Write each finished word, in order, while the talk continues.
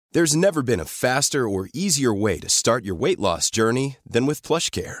There's never been a faster or easier way to start your weight loss journey than with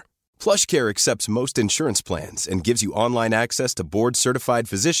PlushCare. PlushCare accepts most insurance plans and gives you online access to board-certified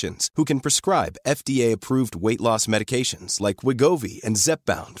physicians who can prescribe FDA-approved weight loss medications like Wegovy and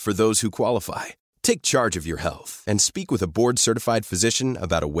Zepbound for those who qualify. Take charge of your health and speak with a board-certified physician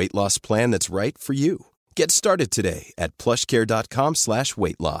about a weight loss plan that's right for you. Get started today at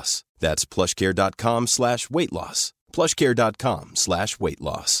plushcare.com/weight-loss. That's plushcare.com/weight-loss.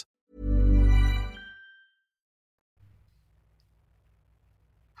 plushcare.com/weight-loss.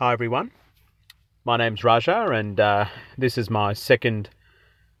 Hi everyone, my name's Raja and this is my second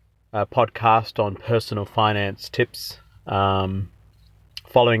podcast on personal finance tips,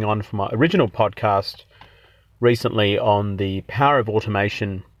 following on from my original podcast recently on the power of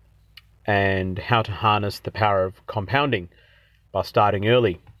automation and how to harness the power of compounding by starting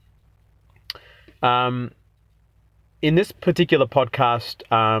early. In this particular podcast,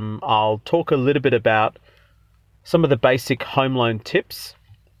 I'll talk a little bit about some of the basic home loan tips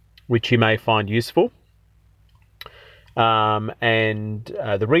which you may find useful.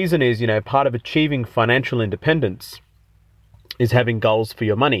 The reason is, part of achieving financial independence is having goals for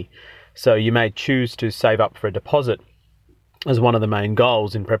your money. So you may choose to save up for a deposit as one of the main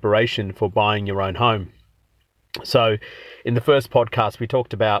goals in preparation for buying your own home. So in the first podcast, we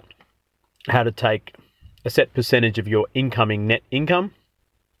talked about how to take a set percentage of your incoming net income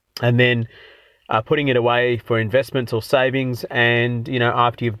and then putting it away for investments or savings. And,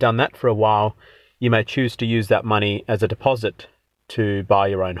 after you've done that for a while, you may choose to use that money as a deposit to buy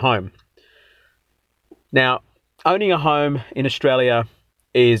your own home. Now, owning a home in Australia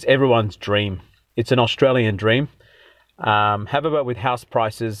is everyone's dream. It's an Australian dream. However, with house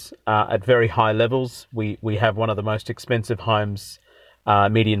prices at very high levels, we have one of the most expensive homes,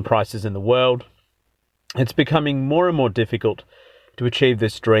 median prices in the world. It's becoming more and more difficult to achieve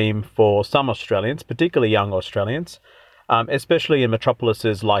this dream for some Australians, particularly young Australians, especially in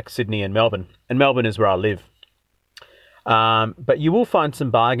metropolises like Sydney and Melbourne. And Melbourne is where I live. But you will find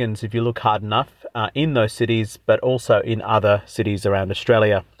some bargains if you look hard enough in those cities, but also in other cities around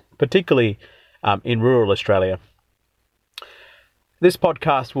Australia, particularly in rural Australia. This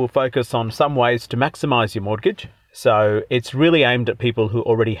podcast will focus on some ways to maximise your mortgage. So it's really aimed at people who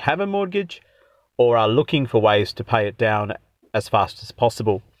already have a mortgage or are looking for ways to pay it down as fast as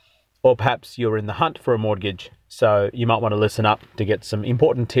possible. Or perhaps you're in the hunt for a mortgage, so you might want to listen up to get some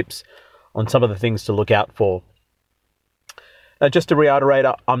important tips on some of the things to look out for. Just to reiterate,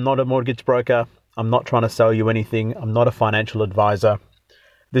 I'm not a mortgage broker. I'm not trying to sell you anything. I'm not a financial advisor.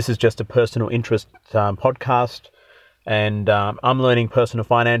 This is just a personal interest podcast. And I'm learning personal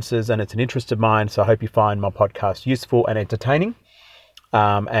finances and it's an interest of mine. So I hope you find my podcast useful and entertaining.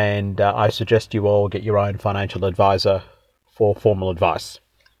 I suggest you all get your own financial advisor for formal advice.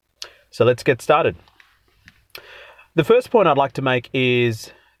 So let's get started. The first point I'd like to make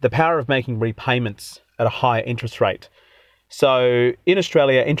is the power of making repayments at a higher interest rate. So in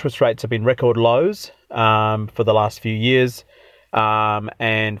Australia, interest rates have been record lows for the last few years.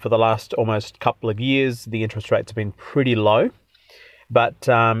 And for the last almost couple of years, the interest rates have been pretty low. But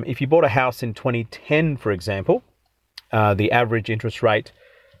if you bought a house in 2010, for example, the average interest rate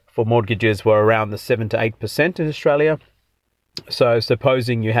for mortgages were around the 7 to 8% in Australia. So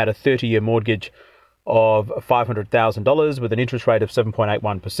supposing you had a 30-year mortgage of $500,000 with an interest rate of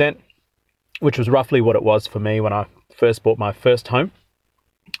 7.81%, which was roughly what it was for me when I first bought my first home,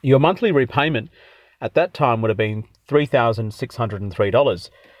 your monthly repayment at that time would have been $3,603.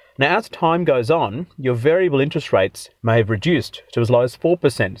 Now, as time goes on, your variable interest rates may have reduced to as low as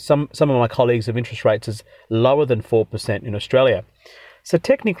 4%. Some of my colleagues have interest rates as lower than 4% in Australia. So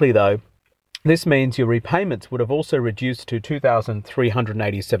technically, though, this means your repayments would have also reduced to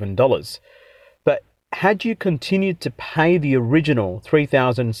 $2,387. But had you continued to pay the original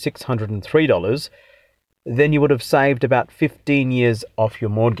 $3,603, then you would have saved about 15 years off your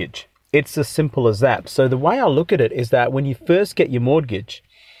mortgage. It's as simple as that. So the way I look at it is that when you first get your mortgage,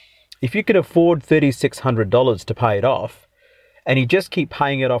 if you could afford $3,600 to pay it off, and you just keep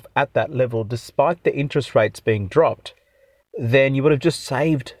paying it off at that level despite the interest rates being dropped, then you would have just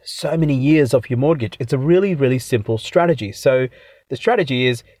saved so many years off your mortgage. It's a really, really simple strategy. So the strategy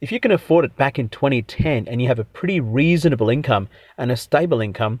is, if you can afford it back in 2010 and you have a pretty reasonable income and a stable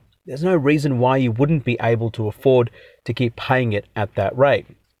income, there's no reason why you wouldn't be able to afford to keep paying it at that rate.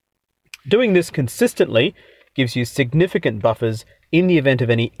 Doing this consistently gives you significant buffers in the event of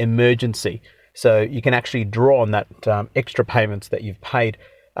any emergency. So you can actually draw on that extra payments that you've paid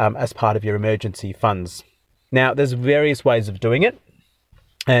as part of your emergency funds. Now, there's various ways of doing it,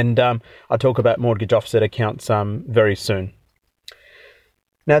 and I'll talk about mortgage offset accounts very soon.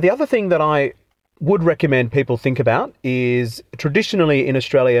 Now, the other thing that I would recommend people think about is traditionally in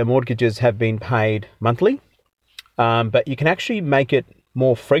Australia, mortgages have been paid monthly, but you can actually make it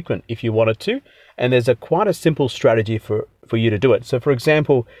more frequent if you wanted to. And there's quite a simple strategy for you to do it. So for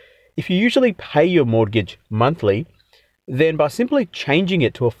example, if you usually pay your mortgage monthly, then by simply changing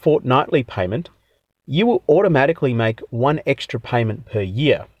it to a fortnightly payment, you will automatically make one extra payment per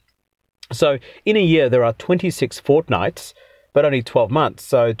year. So in a year, there are 26 fortnights, but only 12 months.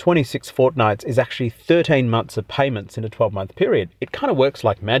 So 26 fortnights is actually 13 months of payments in a 12-month period. It kind of works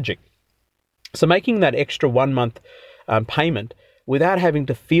like magic. So making that extra 1 month payment without having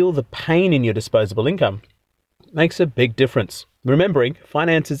to feel the pain in your disposable income makes a big difference. Remembering,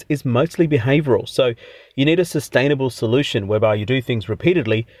 finances is mostly behavioral, so you need a sustainable solution whereby you do things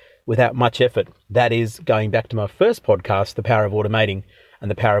repeatedly without much effort. That is going back to my first podcast, The Power of Automating and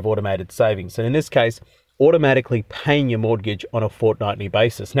the Power of Automated Savings. And in this case, automatically paying your mortgage on a fortnightly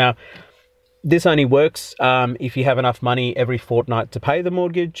basis. Now, this only works if you have enough money every fortnight to pay the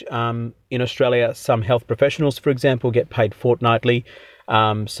mortgage. In Australia, some health professionals, for example, get paid fortnightly.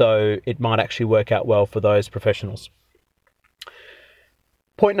 So it might actually work out well for those professionals.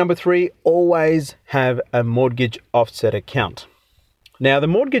 Point number 3, always have a mortgage offset account. Now, the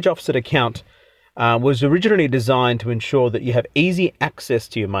mortgage offset account was originally designed to ensure that you have easy access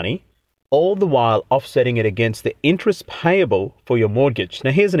to your money, all the while offsetting it against the interest payable for your mortgage.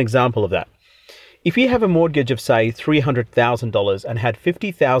 Now, here's an example of that. If you have a mortgage of, say, $300,000 and had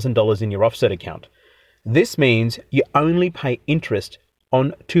 $50,000 in your offset account, this means you only pay interest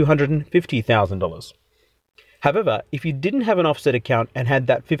on $250,000. However, if you didn't have an offset account and had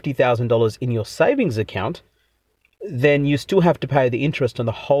that $50,000 in your savings account, then you still have to pay the interest on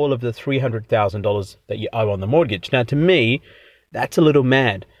the whole of the $300,000 that you owe on the mortgage. Now, to me, that's a little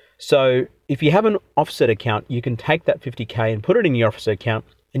mad. So if you have an offset account, you can take that $50K and put it in your offset account,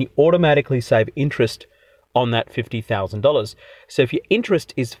 and you automatically save interest on that $50,000. So if your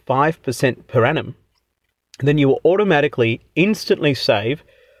interest is 5% per annum, then you will automatically instantly save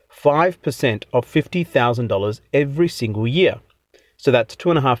 5% of $50,000 every single year. So that's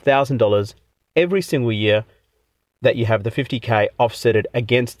 $2,500 every single year that you have the $50K offsetted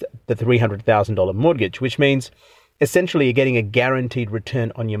against the $300,000 mortgage, which means essentially you're getting a guaranteed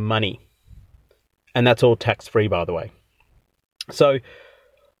return on your money. And that's all tax-free, by the way. So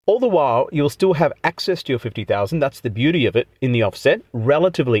all the while, you'll still have access to your $50,000. That's the beauty of it in the offset,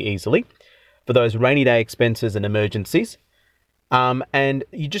 relatively easily for those rainy day expenses and emergencies. And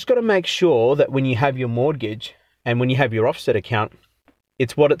you just got to make sure that when you have your mortgage and when you have your offset account,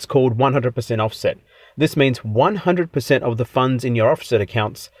 it's what it's called 100% offset. This means 100% of the funds in your offset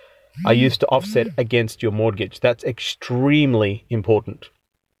accounts are used to offset against your mortgage. That's extremely important.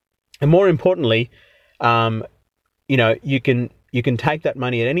 And more importantly, you can take that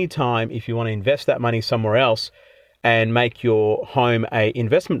money at any time if you want to invest that money somewhere else and make your home a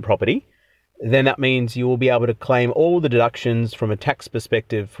investment property. Then that means you will be able to claim all the deductions from a tax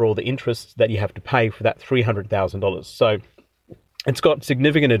perspective for all the interests that you have to pay for that $300,000. So it's got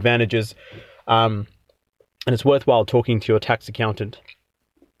significant advantages, and it's worthwhile talking to your tax accountant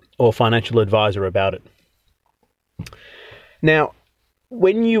or financial advisor about it. Now,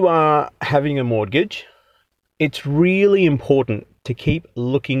 when you are having a mortgage, it's really important to keep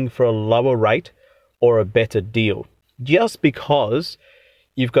looking for a lower rate or a better deal. Just because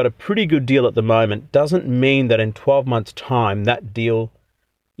you've got a pretty good deal at the moment doesn't mean that in 12 months' time that deal,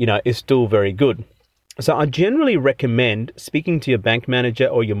 is still very good. So I generally recommend speaking to your bank manager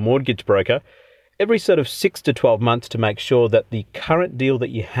or your mortgage broker every sort of 6 to 12 months to make sure that the current deal that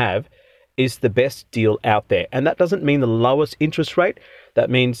you have is the best deal out there. And that doesn't mean the lowest interest rate. That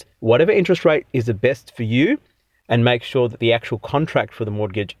means whatever interest rate is the best for you, and make sure that the actual contract for the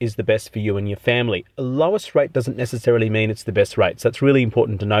mortgage is the best for you and your family. The lowest rate doesn't necessarily mean it's the best rate. So it's really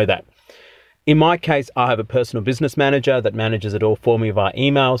important to know that. In my case, I have a personal business manager that manages it all for me via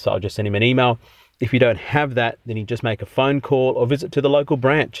email. So I'll just send him an email. If you don't have that, then you just make a phone call or visit to the local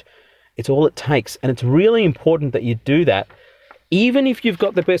branch. It's all it takes. And it's really important that you do that, even if you've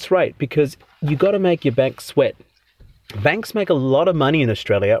got the best rate, because you got to make your bank sweat. Banks make a lot of money in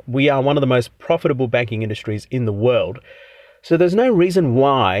Australia. We are one of the most profitable banking industries in the world. So there's no reason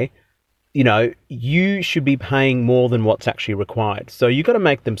why, you should be paying more than what's actually required. So you've got to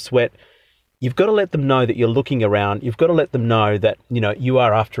make them sweat. You've got to let them know that you're looking around. You've got to let them know that, you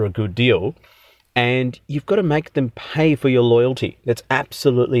are after a good deal. And you've got to make them pay for your loyalty. That's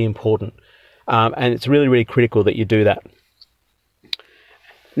absolutely important. And it's really, really critical that you do that.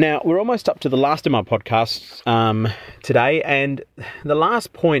 Now, we're almost up to the last of my podcasts today, and the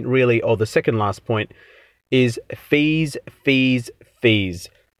last point really, or the second last point, is fees, fees, fees.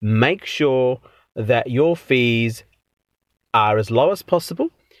 make sure that your fees are as low as possible.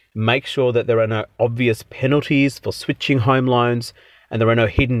 Make sure that there are no obvious penalties for switching home loans and there are no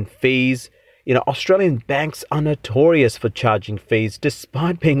hidden fees. Australian banks are notorious for charging fees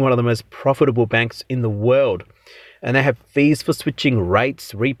despite being one of the most profitable banks in the world. And they have fees for switching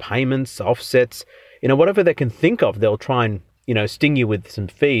rates, repayments, offsets, whatever they can think of, they'll try and, sting you with some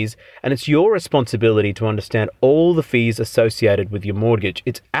fees. And it's your responsibility to understand all the fees associated with your mortgage.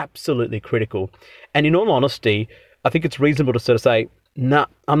 It's absolutely critical. And in all honesty, I think it's reasonable to sort of say, nah,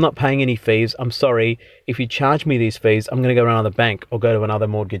 I'm not paying any fees. I'm sorry. If you charge me these fees, I'm going to go to another bank or go to another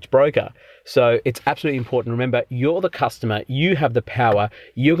mortgage broker. So it's absolutely important. Remember, you're the customer. You have the power.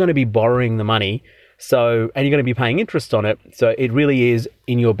 You're going to be borrowing the money. And you're going to be paying interest on it. So it really is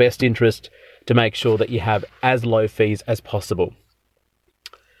in your best interest to make sure that you have as low fees as possible.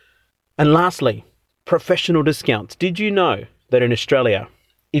 And lastly, professional discounts. Did you know that in Australia,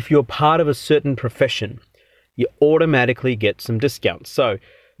 if you're part of a certain profession, you automatically get some discounts? So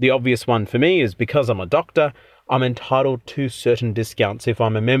the obvious one for me is because I'm a doctor, I'm entitled to certain discounts if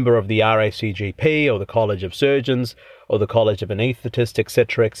I'm a member of the RACGP or the College of Surgeons or the College of Anaesthetists,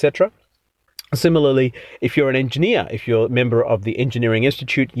 etc., etc. Similarly, if you're an engineer, if you're a member of the Engineering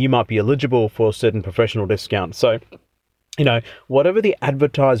Institute, you might be eligible for certain professional discounts. So, whatever the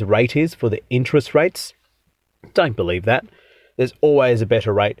advertised rate is for the interest rates, don't believe that. There's always a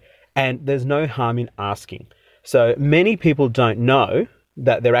better rate, and there's no harm in asking. So many people don't know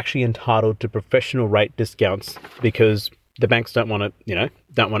that they're actually entitled to professional rate discounts because the banks don't want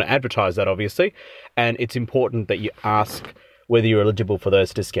to advertise that, obviously. And it's important that you ask whether you're eligible for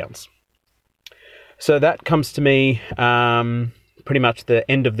those discounts. So that comes to me pretty much the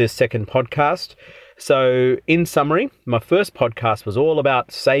end of this second podcast. So in summary, my first podcast was all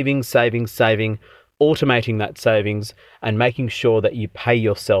about saving, automating that savings and making sure that you pay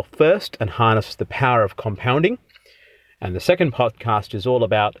yourself first and harness the power of compounding. And the second podcast is all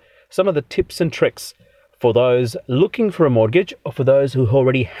about some of the tips and tricks for those looking for a mortgage or for those who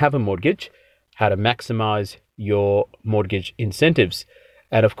already have a mortgage, how to maximize your mortgage incentives.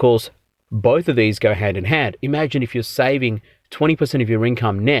 And of course, both of these go hand in hand. Imagine if you're saving 20% of your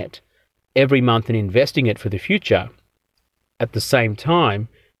income net every month and investing it for the future, at the same time,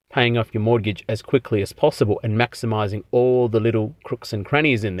 paying off your mortgage as quickly as possible and maximizing all the little crooks and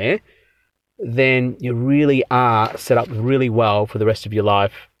crannies in there, then you really are set up really well for the rest of your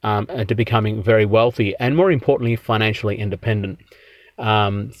life and to becoming very wealthy and, more importantly, financially independent.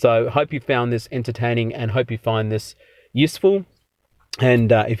 So hope you found this entertaining and hope you find this useful.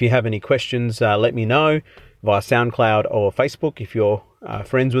 And if you have any questions, let me know via SoundCloud or Facebook if you're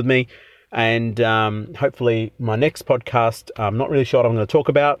friends with me. And hopefully my next podcast, I'm not really sure what I'm going to talk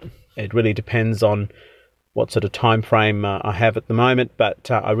about. It really depends on what sort of time frame I have at the moment, but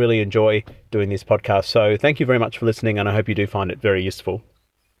I really enjoy doing this podcast. So thank you very much for listening, and I hope you do find it very useful.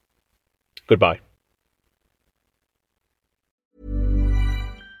 Goodbye.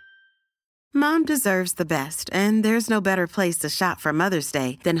 Mom deserves the best, and there's no better place to shop for Mother's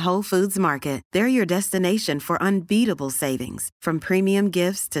Day than Whole Foods Market. They're your destination for unbeatable savings, from premium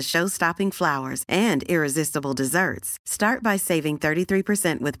gifts to show-stopping flowers and irresistible desserts. Start by saving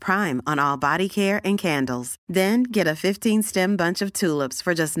 33% with Prime on all body care and candles. Then get a 15-stem bunch of tulips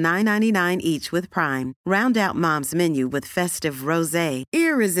for just $9.99 each with Prime. Round out Mom's menu with festive rosé,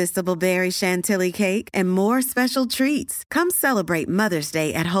 irresistible berry chantilly cake, and more special treats. Come celebrate Mother's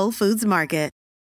Day at Whole Foods Market.